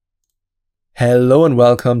Hello and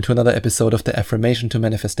welcome to another episode of the Affirmation to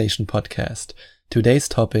Manifestation podcast. Today's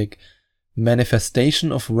topic: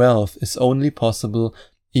 manifestation of wealth is only possible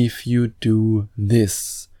if you do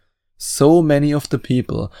this. So many of the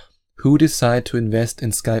people who decide to invest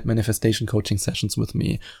in Skype manifestation coaching sessions with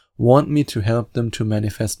me want me to help them to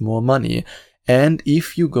manifest more money. And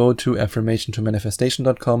if you go to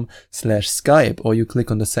affirmationtomanifestation.com/Skype or you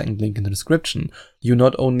click on the second link in the description, you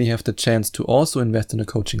not only have the chance to also invest in a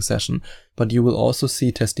coaching session, but you will also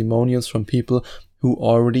see testimonials from people who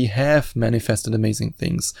already have manifested amazing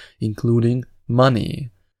things, including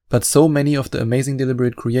money. But so many of the amazing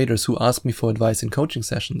deliberate creators who ask me for advice in coaching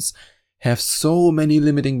sessions have so many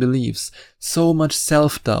limiting beliefs, so much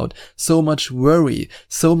self-doubt, so much worry,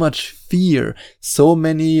 so much fear, so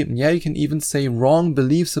many, you can even say wrong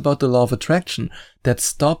beliefs about the law of attraction that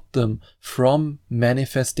stop them from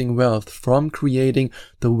manifesting wealth, from creating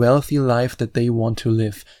the wealthy life that they want to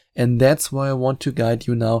live. And that's why I want to guide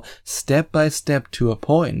you now step by step to a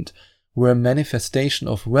point where manifestation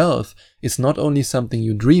of wealth is not only something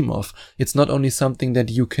you dream of, it's not only something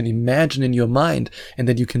that you can imagine in your mind and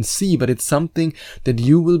that you can see, but it's something that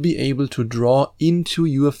you will be able to draw into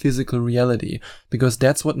your physical reality, because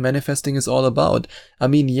that's what manifesting is all about. I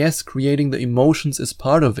mean, yes, creating the emotions is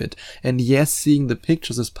part of it, and yes, seeing the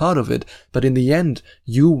pictures is part of it, but in the end,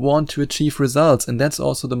 you want to achieve results, and that's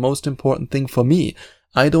also the most important thing for me.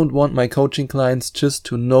 I don't want my coaching clients just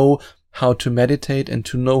to know how to meditate and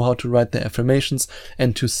to know how to write their affirmations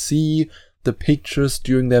and to see the pictures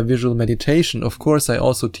during their visual meditation. Of course, I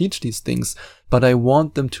also teach these things, but I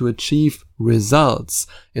want them to achieve results.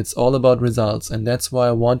 It's all about results. And that's why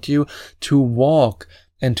I want you to walk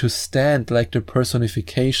and to stand like the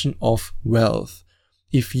personification of wealth.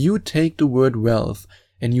 If you take the word wealth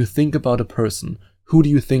and you think about a person, who do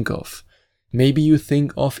you think of? Maybe you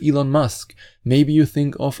think of Elon Musk. Maybe you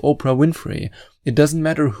think of Oprah Winfrey. It doesn't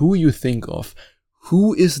matter who you think of.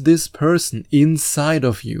 Who is this person inside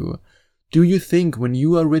of you? Do you think when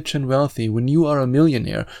you are rich and wealthy, when you are a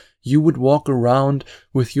millionaire, you would walk around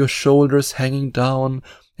with your shoulders hanging down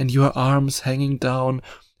and your arms hanging down,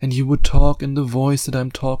 and you would talk in the voice that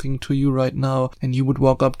I'm talking to you right now, and you would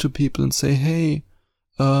walk up to people and say, "Hey,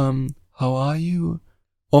 how are you?"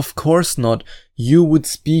 Of course not. You would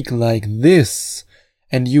speak like this,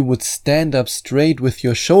 and you would stand up straight with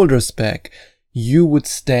your shoulders back. You would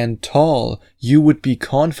stand tall. You would be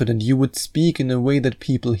confident. You would speak in a way that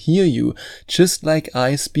people hear you, just like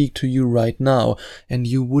I speak to you right now. And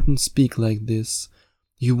you wouldn't speak like this.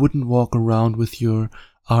 You wouldn't walk around with your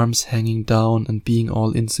arms hanging down and being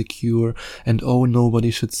all insecure and, "Oh,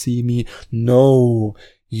 nobody should see me." No.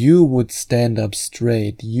 You would stand up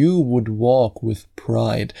straight. You would walk with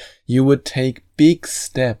pride. You would take big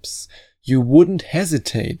steps. You wouldn't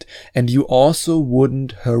hesitate, and you also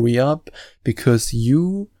wouldn't hurry up, because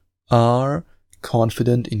you are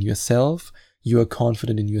confident in yourself. You are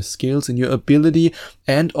confident in your skills, in your ability,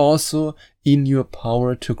 and also in your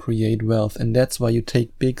power to create wealth. And that's why you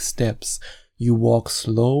take big steps. You walk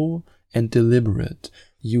slow and deliberate.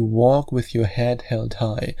 You walk with your head held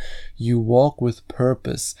high. You walk with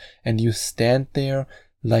purpose, and you stand there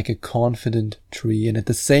like a confident tree. And at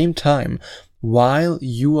the same time, while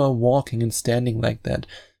you are walking and standing like that,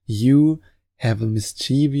 you have a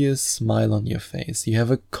mischievous smile on your face. You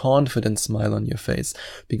have a confident smile on your face,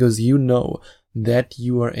 because you know that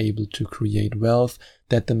you are able to create wealth,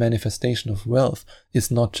 that the manifestation of wealth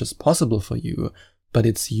is not just possible for you, but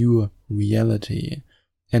it's your reality.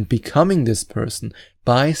 And becoming this person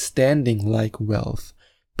by standing like wealth,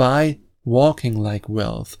 by walking like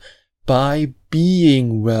wealth, by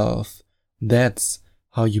being wealth, that's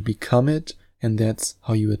how you become it, and that's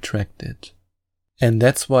how you attract it. And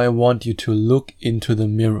that's why I want you to look into the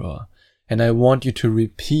mirror, and I want you to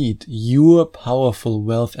repeat your powerful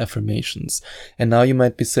wealth affirmations. And now you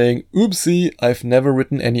might be saying, "Oopsie, I've never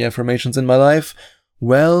written any affirmations in my life."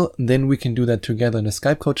 Well, then we can do that together in a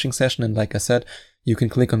Skype coaching session. And like I said, you can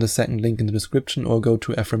click on the second link in the description or go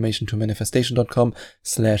to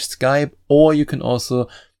affirmationtomanifestation.com/Skype, or you can also,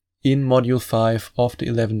 in module 5 of the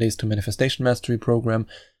 11 Days to Manifestation Mastery program,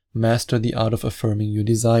 master the art of affirming your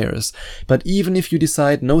desires. But even if you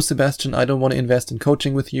decide, "No, Sebastian, I don't want to invest in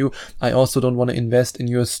coaching with you. I also don't want to invest in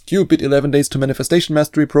your stupid 11 Days to Manifestation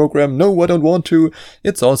Mastery program. No, I don't want to."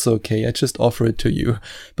 It's also okay. I just offer it to you.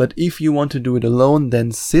 But if you want to do it alone,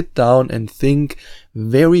 then sit down and think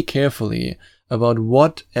very carefully about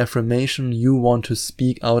what affirmation you want to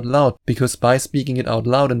speak out loud, because by speaking it out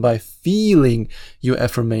loud and by feeling your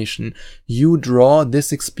affirmation, you draw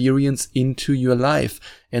this experience into your life.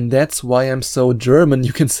 And that's why I'm so German.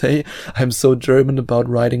 You can say I'm so German about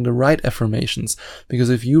writing the right affirmations, because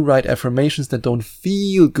if you write affirmations that don't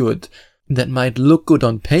feel good, that might look good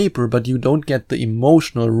on paper, but you don't get the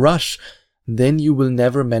emotional rush, then you will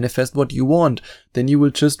never manifest what you want. Then you will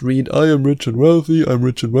just read, I am rich and wealthy, I'm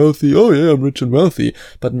rich and wealthy, oh yeah, I'm rich and wealthy.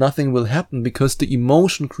 But nothing will happen because the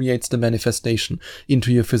emotion creates the manifestation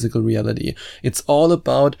into your physical reality. It's all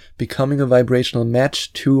about becoming a vibrational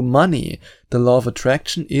match to money. The law of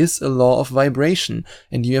attraction is a law of vibration,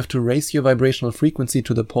 and you have to raise your vibrational frequency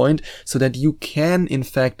to the point so that you can in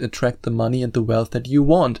fact attract the money and the wealth that you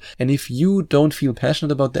want. And if you don't feel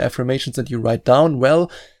passionate about the affirmations that you write down,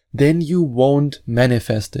 well, then you won't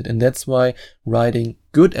manifest it. And that's why writing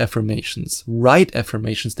good affirmations, right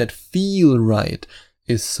affirmations that feel right,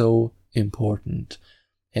 is so important.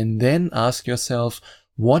 And then ask yourself,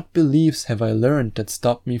 what beliefs have I learned that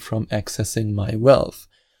stop me from accessing my wealth?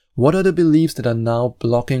 What are the beliefs that are now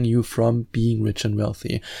blocking you from being rich and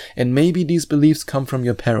wealthy? And maybe these beliefs come from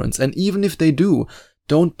your parents. And even if they do,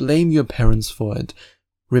 don't blame your parents for it.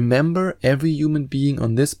 Remember, every human being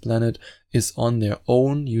on this planet is on their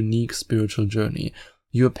own unique spiritual journey.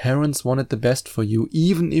 Your parents wanted the best for you,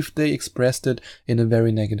 even if they expressed it in a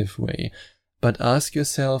very negative way. But ask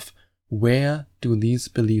yourself, where do these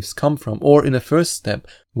beliefs come from? Or in a first step,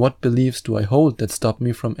 what beliefs do I hold that stop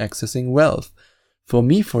me from accessing wealth? For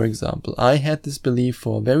me, for example, I had this belief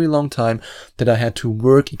for a very long time that I had to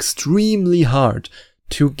work extremely hard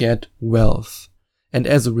to get wealth. And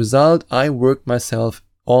as a result, I worked myself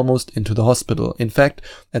almost into the hospital. In fact,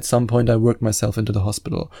 at some point I worked myself into the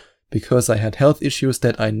hospital because I had health issues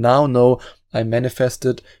that I now know I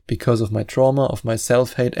manifested because of my trauma, of my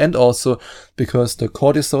self-hate, and also because the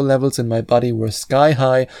cortisol levels in my body were sky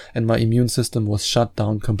high and my immune system was shut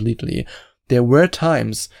down completely. There were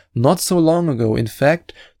times, not so long ago, in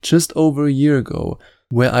fact, just over a year ago,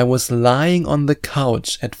 where I was lying on the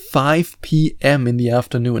couch at 5 p.m. in the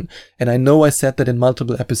afternoon. And I know I said that in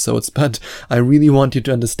multiple episodes, but I really want you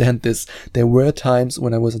to understand this. There were times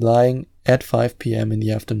when I was lying at 5 p.m. in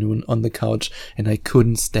the afternoon on the couch and I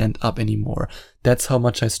couldn't stand up anymore. That's how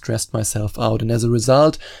much I stressed myself out. And as a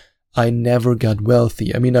result, I never got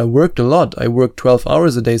wealthy. I mean, I worked a lot. I worked 12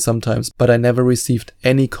 hours a day sometimes, but I never received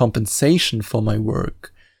any compensation for my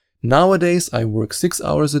work. Nowadays, I work 6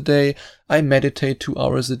 hours a day, I meditate 2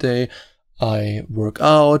 hours a day, I work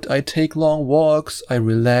out, I take long walks, I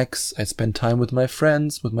relax, I spend time with my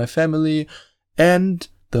friends, with my family, and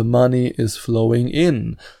the money is flowing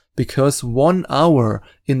in. Because 1 hour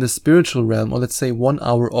in the spiritual realm, or let's say 1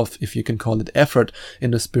 hour of, if you can call it effort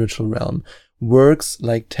in the spiritual realm, works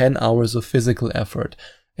like 10 hours of physical effort.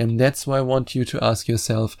 And that's why I want you to ask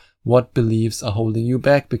yourself, what beliefs are holding you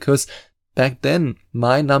back? Because back then,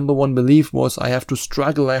 my number one belief was I have to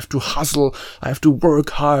struggle, I have to hustle, I have to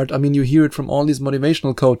work hard. I mean, you hear it from all these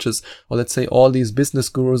motivational coaches, or let's say all these business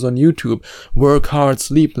gurus on YouTube. Work hard,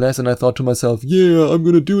 sleep less. And I thought to myself, yeah, I'm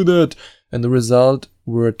going to do that. And the result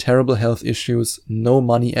were terrible health issues, no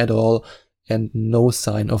money at all, and no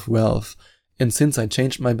sign of wealth. And since I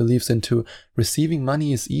changed my beliefs into receiving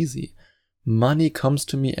money is easy, money comes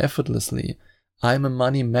to me effortlessly, I'm a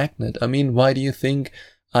money magnet. I mean, why do you think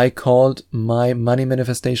I called my money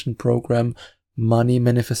manifestation program Money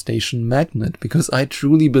Manifestation Magnet? Because I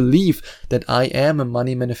truly believe that I am a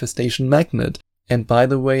money manifestation magnet. And by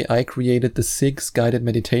the way, I created the 6 guided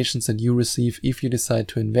meditations that you receive if you decide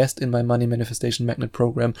to invest in my Money Manifestation Magnet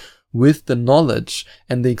program with the knowledge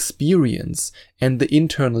and the experience and the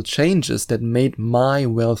internal changes that made my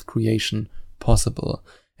wealth creation possible.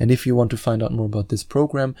 And if you want to find out more about this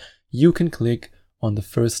program, you can click on the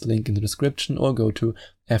first link in the description or go to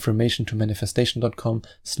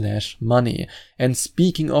affirmationtomanifestation.com/money. And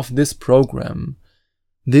speaking of this program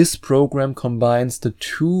combines the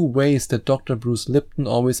 2 ways that Dr. Bruce Lipton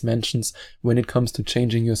always mentions when it comes to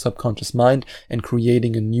changing your subconscious mind and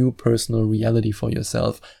creating a new personal reality for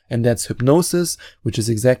yourself. And that's hypnosis, which is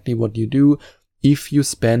exactly what you do if you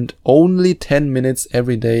spend only 10 minutes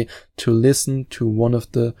every day to listen to one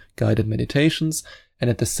of the guided meditations. And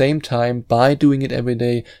at the same time, by doing it every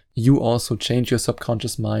day, you also change your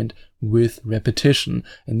subconscious mind with repetition.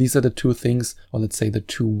 And these are the 2 things, or let's say the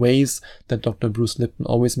 2 ways that Dr. Bruce Lipton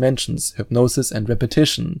always mentions, hypnosis and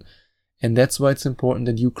repetition. And that's why it's important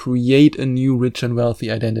that you create a new rich and wealthy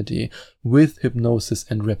identity with hypnosis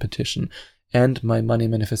and repetition. And my Money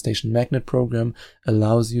Manifestation Magnet program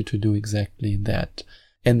allows you to do exactly that.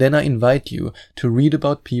 And then I invite you to read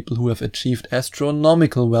about people who have achieved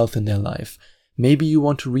astronomical wealth in their life. Maybe you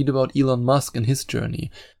want to read about Elon Musk and his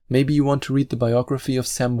journey. Maybe you want to read the biography of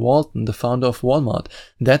Sam Walton, the founder of Walmart.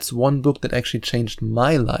 That's one book that actually changed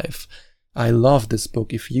my life. I love this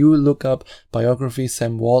book. If you look up biography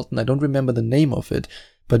Sam Walton, I don't remember the name of it,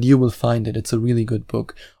 but you will find it. It's a really good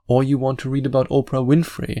book. Or you want to read about Oprah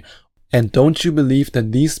Winfrey. And don't you believe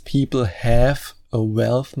that these people have a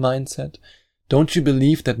wealth mindset? Don't you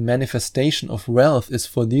believe that manifestation of wealth is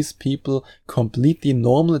for these people completely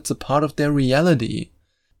normal? It's a part of their reality.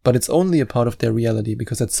 But it's only a part of their reality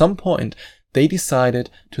because at some point they decided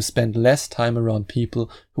to spend less time around people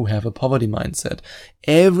who have a poverty mindset.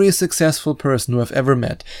 Every successful person who I've ever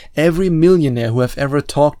met, every millionaire who I've ever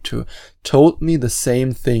talked to, told me the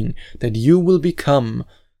same thing, that you will become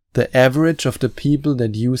the average of the people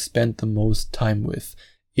that you spend the most time with.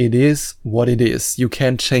 It is what it is. You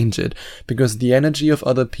can't change it because the energy of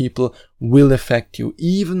other people will affect you.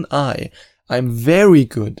 Even I'm very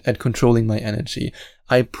good at controlling my energy.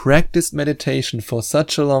 I practiced meditation for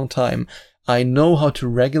such a long time. I know how to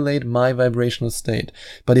regulate my vibrational state.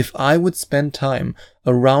 But if I would spend time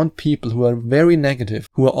around people who are very negative,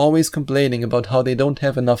 who are always complaining about how they don't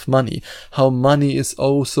have enough money, how money is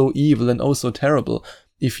oh so evil and oh so terrible,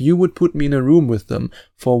 if you would put me in a room with them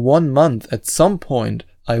for 1 month, at some point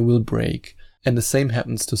I will break. And the same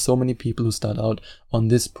happens to so many people who start out on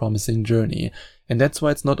this promising journey. And that's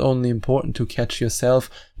why it's not only important to catch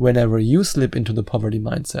yourself whenever you slip into the poverty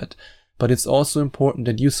mindset, but it's also important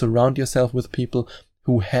that you surround yourself with people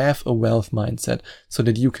who have a wealth mindset so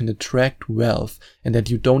that you can attract wealth and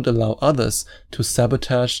that you don't allow others to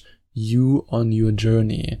sabotage you on your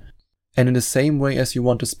journey. And in the same way as you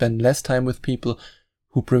want to spend less time with people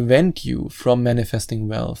who prevent you from manifesting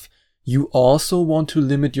wealth, you also want to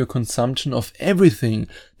limit your consumption of everything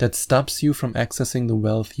that stops you from accessing the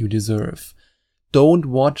wealth you deserve. Don't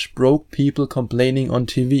watch broke people complaining on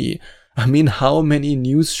TV. I mean, how many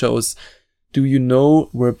news shows do you know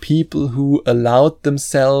were people who allowed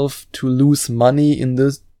themselves to lose money in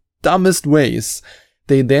the dumbest ways?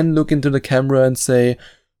 They then look into the camera and say,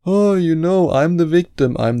 oh, I'm the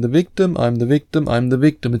victim, I'm the victim, I'm the victim, I'm the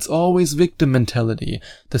victim. It's always victim mentality.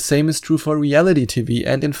 The same is true for reality TV.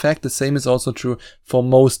 And in fact, the same is also true for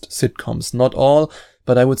most sitcoms. Not all,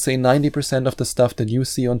 but I would say 90% of the stuff that you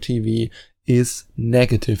see on TV is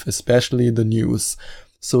negative, especially the news.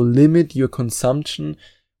 So limit your consumption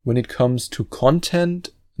when it comes to content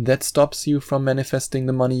that stops you from manifesting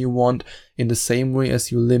the money you want, in the same way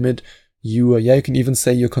as you limit you can even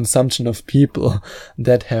say your consumption of people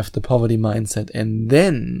that have the poverty mindset. And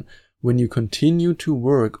then when you continue to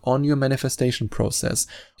work on your manifestation process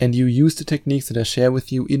and you use the techniques that I share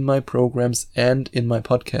with you in my programs and in my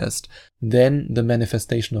podcast, then the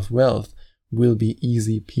manifestation of wealth will be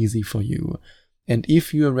easy peasy for you. And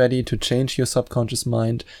if you are ready to change your subconscious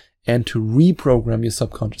mind and to reprogram your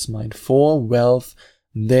subconscious mind for wealth,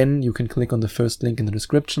 then you can click on the first link in the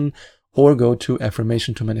description or go to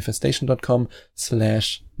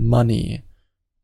affirmationtomanifestation.com/money.